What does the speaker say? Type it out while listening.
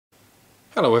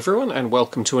Hello everyone and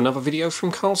welcome to another video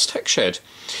from Carl's Tech Shed.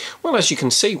 Well, as you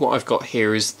can see, what I've got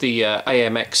here is the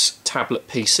AMX Tablet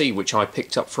PC, which I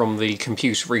picked up from the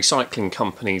computer recycling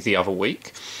company the other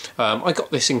week. I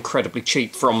got this incredibly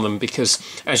cheap from them because,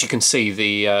 as you can see,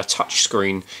 the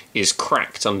touchscreen is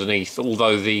cracked underneath.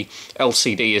 Although the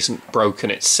LCD isn't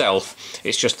broken itself,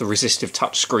 it's just the resistive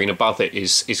touchscreen above it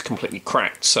is completely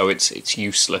cracked, so it's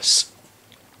useless.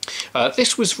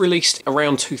 This was released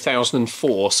around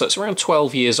 2004, so it's around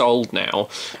 12 years old now.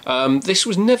 This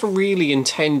was never really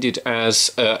intended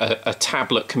as a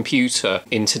tablet computer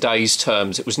in today's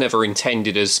terms. It was never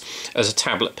intended as a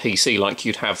tablet PC like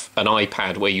you'd have an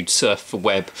iPad where you'd surf the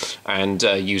web and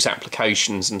use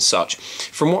applications and such.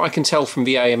 From what I can tell from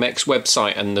the AMX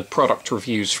website and the product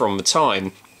reviews from the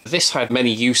time, this had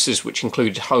many uses which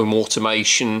included home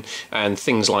automation and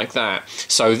things like that.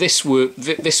 So this would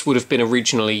have been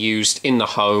originally used in the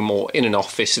home or in an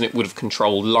office, and it would have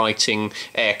controlled lighting,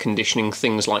 air conditioning,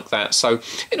 things like that. So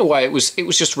in a way it was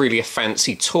just really a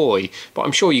fancy toy, but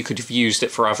I'm sure you could have used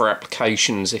it for other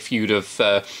applications if you'd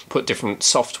have put different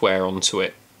software onto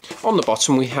it. On the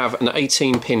bottom we have an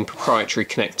 18-pin proprietary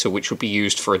connector which would be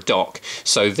used for a dock,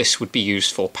 so this would be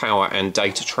used for power and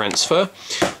data transfer.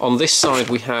 On this side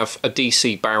we have a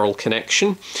DC barrel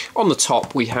connection. On the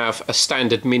top we have a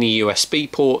standard mini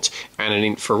USB port and an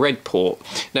infrared port.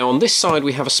 Now on this side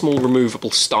we have a small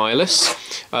removable stylus.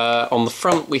 On the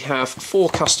front we have 4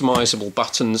 customizable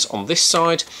buttons on this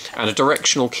side and a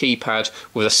directional keypad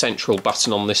with a central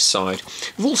button on this side.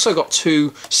 We've also got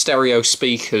 2 stereo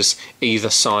speakers either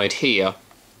side here,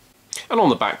 and on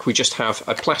the back we just have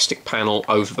a plastic panel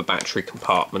over the battery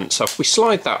compartment. So if we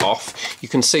slide that off, you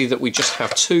can see that we just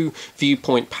have 2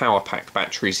 Viewpoint power pack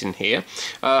batteries in here.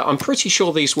 I'm pretty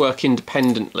sure these work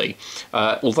independently,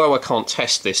 although I can't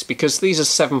test this because these are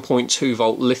 7.2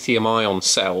 volt lithium ion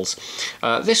cells.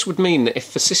 This would mean that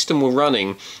if the system were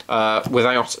running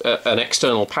without an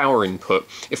external power input,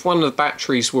 if one of the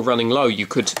batteries were running low, you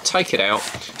could take it out,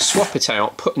 swap it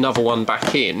out, put another one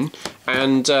back in,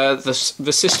 and the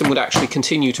system would actually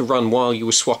continue to run while you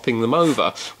were swapping them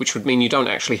over, which would mean you don't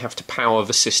actually have to power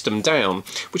the system down,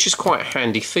 which is quite a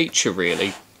handy feature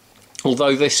really.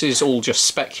 Although this is all just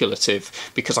speculative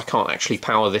because I can't actually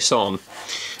power this on.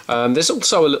 There's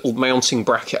also a little mounting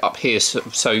bracket up here,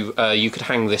 so you could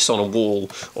hang this on a wall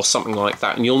or something like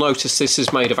that. And you'll notice this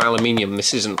is made of aluminium,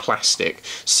 this isn't plastic,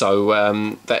 so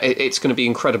it's going to be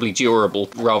incredibly durable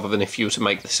rather than if you were to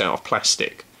make this out of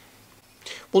plastic.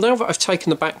 Well, now that I've taken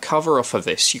the back cover off of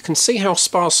this, you can see how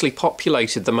sparsely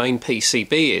populated the main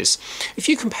PCB is. If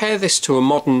you compare this to a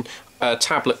modern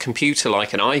tablet computer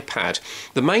like an iPad,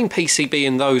 the main PCB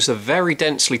in those are very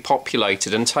densely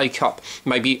populated and take up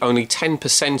maybe only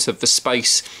 10% of the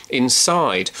space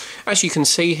inside. As you can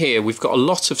see here, we've got a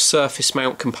lot of surface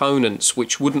mount components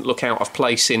which wouldn't look out of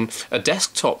place in a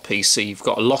desktop PC. You've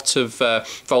got a lot of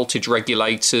voltage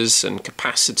regulators and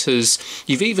capacitors.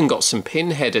 You've even got some pin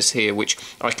headers here which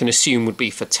I can assume would be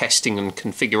for testing and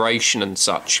configuration and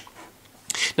such.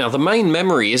 Now the main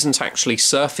memory isn't actually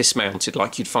surface mounted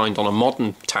like you'd find on a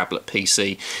modern tablet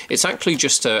PC. It's actually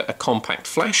just a compact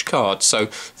flash card, so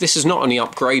this is not only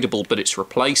upgradable but it's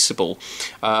replaceable,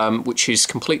 which is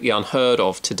completely unheard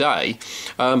of today.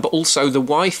 But also the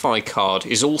Wi-Fi card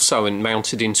is also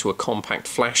mounted into a compact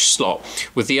flash slot,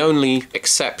 with the only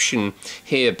exception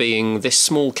here being this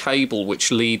small cable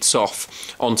which leads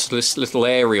off onto this little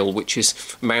aerial which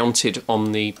is mounted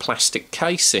on the plastic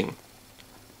casing.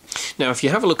 Now if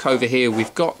you have a look over here,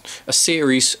 we've got a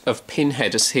series of pin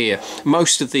headers here.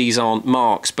 Most of these aren't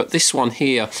marked, but this one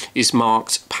here is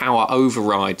marked power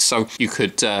override, so you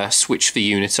could switch the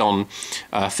unit on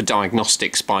for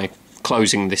diagnostics by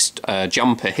closing this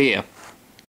jumper here.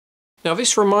 Now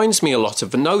this reminds me a lot of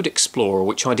the Node Explorer,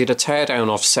 which I did a teardown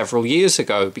of several years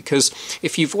ago, because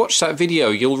if you've watched that video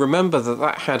you'll remember that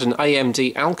that had an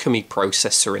AMD Alchemy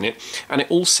processor in it, and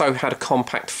it also had a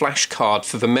compact flash card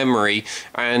for the memory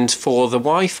and for the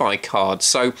Wi-Fi card,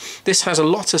 so this has a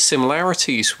lot of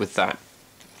similarities with that.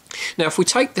 Now if we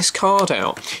take this card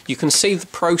out, you can see the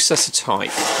processor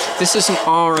type. This is an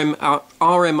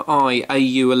RMI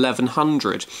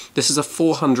AU1100. This is a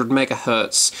 400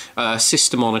 MHz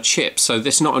system on a chip, so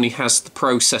this not only has the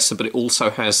processor but it also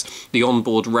has the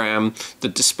onboard RAM, the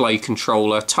display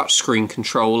controller, touchscreen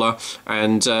controller,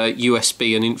 and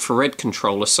USB and infrared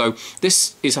controller. So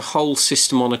this is a whole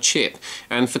system on a chip,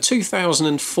 and for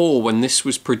 2004 when this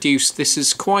was produced, this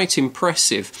is quite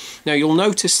impressive. Now you'll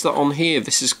notice that on here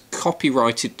this is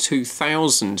copyrighted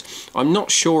 2000. I'm not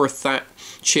sure if that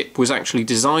chip was actually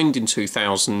designed in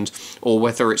 2000 or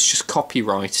whether it's just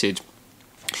copyrighted.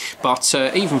 But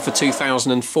even for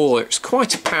 2004, it's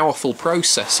quite a powerful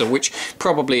processor, which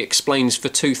probably explains the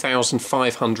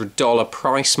 $2,500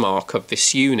 price mark of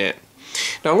this unit.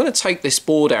 Now I'm going to take this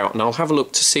board out and I'll have a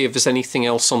look to see if there's anything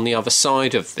else on the other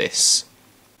side of this.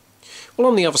 Well,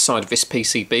 on the other side of this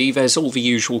PCB, there's all the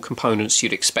usual components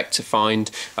you'd expect to find.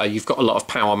 You've got a lot of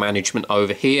power management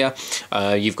over here.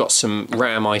 You've got some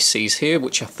RAM ICs here,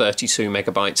 which are 32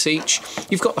 megabytes each.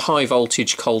 You've got the high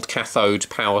voltage cold cathode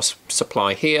power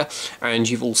supply here, and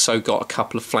you've also got a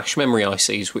couple of flash memory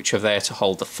ICs, which are there to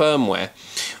hold the firmware.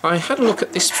 I had a look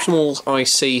at this small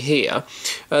IC here.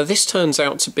 This turns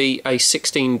out to be a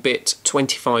 16-bit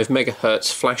 25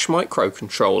 megahertz flash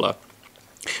microcontroller.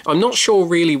 I'm not sure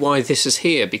really why this is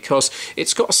here, because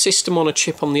it's got a system on a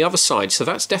chip on the other side, so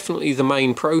that's definitely the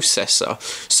main processor.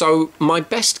 So my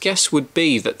best guess would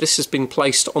be that this has been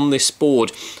placed on this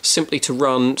board simply to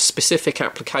run specific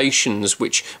applications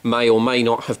which may or may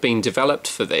not have been developed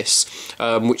for this,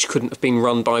 which couldn't have been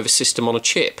run by the system on a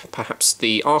chip. Perhaps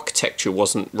the architecture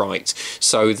wasn't right,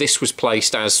 so this was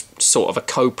placed as sort of a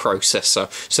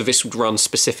co-processor, so this would run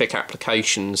specific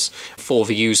applications for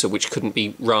the user which couldn't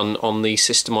be run on the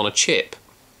system on a chip.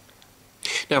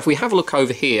 Now if we have a look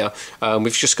over here,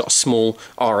 we've just got a small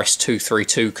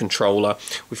RS-232 controller,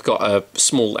 we've got a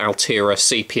small Altera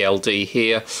CPLD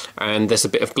here, and there's a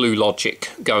bit of glue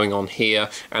logic going on here,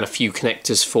 and a few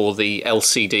connectors for the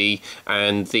LCD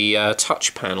and the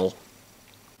touch panel.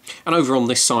 And over on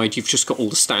this side you've just got all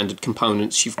the standard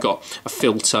components. You've got a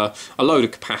filter, a load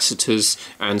of capacitors,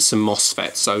 and some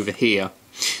MOSFETs over here.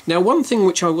 Now one thing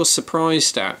which I was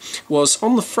surprised at was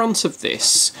on the front of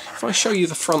this, if I show you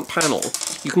the front panel,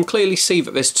 you can clearly see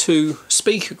that there's two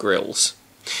speaker grills.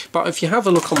 But if you have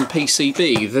a look on the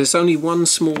PCB, there's only one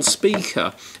small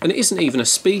speaker, and it isn't even a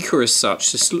speaker as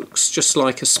such. This looks just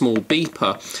like a small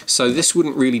beeper, so this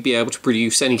wouldn't really be able to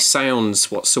produce any sounds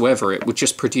whatsoever. It would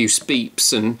just produce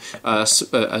beeps and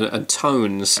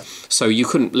tones, so you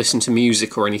couldn't listen to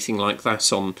music or anything like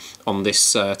that on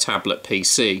this tablet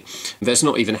PC. There's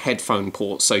not even a headphone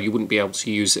port, so you wouldn't be able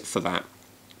to use it for that.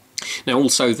 Now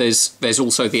also there's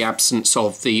also the absence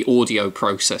of the audio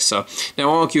processor. Now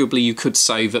arguably you could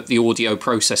say that the audio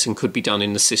processing could be done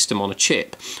in the system on a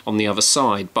chip on the other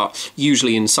side, but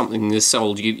usually in something this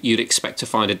old you'd expect to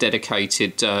find a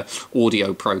dedicated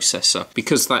audio processor.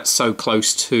 Because that's so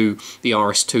close to the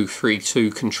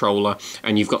RS-232 controller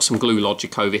and you've got some glue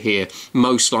logic over here,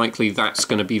 most likely that's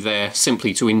going to be there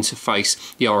simply to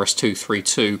interface the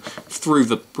RS-232 through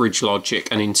the bridge logic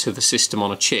and into the system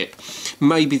on a chip.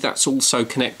 Maybe that's also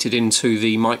connected into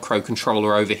the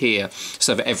microcontroller over here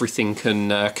so that everything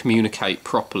can communicate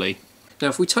properly. Now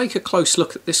if we take a close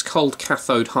look at this cold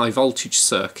cathode high voltage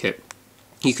circuit,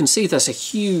 you can see there's a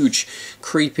huge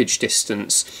creepage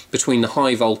distance between the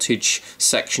high voltage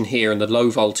section here and the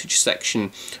low voltage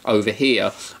section over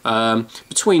here.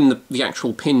 Between the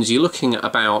actual pins you're looking at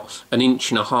about 1.5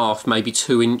 inches, maybe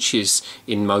 2 inches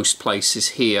in most places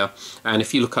here, and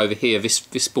if you look over here,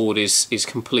 this board is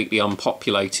completely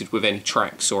unpopulated with any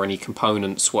tracks or any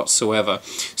components whatsoever.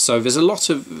 So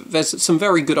there's some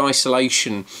very good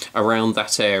isolation around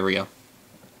that area.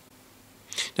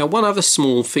 Now one other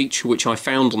small feature which I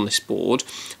found on this board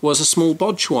was a small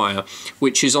Bodge wire,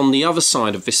 which is on the other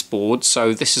side of this board.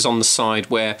 So this is on the side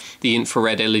where the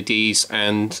infrared LEDs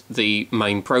and the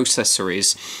main processor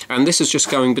is, and this is just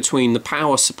going between the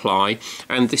power supply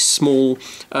and this small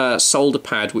solder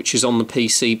pad which is on the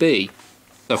PCB.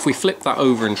 So if we flip that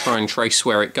over and try and trace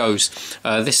where it goes,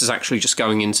 this is actually just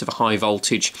going into the high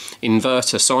voltage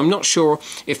inverter. So I'm not sure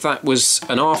if that was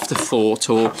an afterthought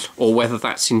or whether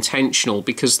that's intentional,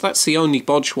 because that's the only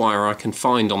Bodge wire I can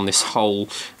find on this whole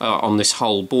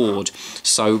board.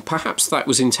 So perhaps that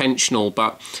was intentional,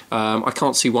 but I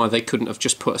can't see why they couldn't have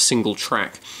just put a single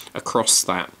track across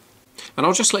that. And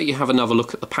I'll just let you have another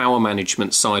look at the power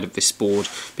management side of this board,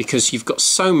 because you've got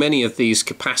so many of these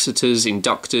capacitors,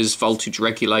 inductors, voltage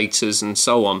regulators and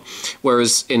so on,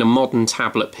 whereas in a modern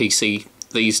tablet PC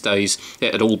these days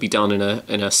it'd all be done in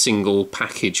a single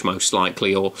package most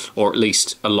likely, or at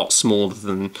least a lot smaller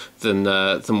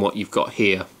than what you've got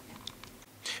here.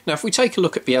 Now if we take a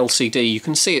look at the LCD, you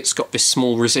can see it's got this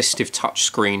small resistive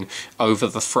touchscreen over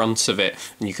the front of it,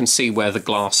 and you can see where the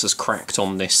glass has cracked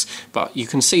on this, but you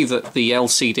can see that the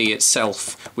LCD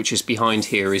itself, which is behind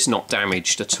here, is not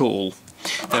damaged at all.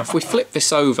 Now if we flip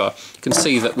this over, you can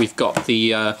see that we've got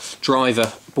the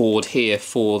driver board here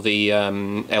for the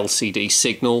LCD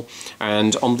signal,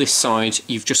 and on this side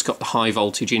you've just got the high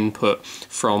voltage input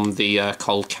from the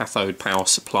cold cathode power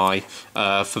supply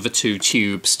for the two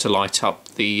tubes to light up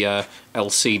the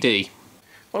LCD.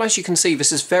 Well, as you can see,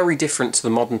 this is very different to the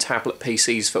modern tablet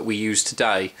PCs that we use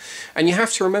today. And you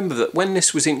have to remember that when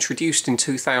this was introduced in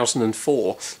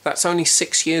 2004, that's only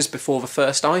 6 years before the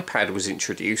first iPad was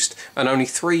introduced, and only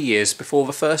 3 years before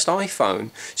the first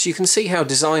iPhone. So you can see how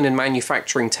design and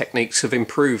manufacturing techniques have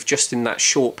improved just in that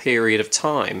short period of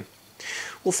time.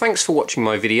 Well, thanks for watching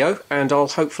my video, and I'll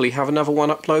hopefully have another one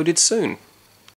uploaded soon.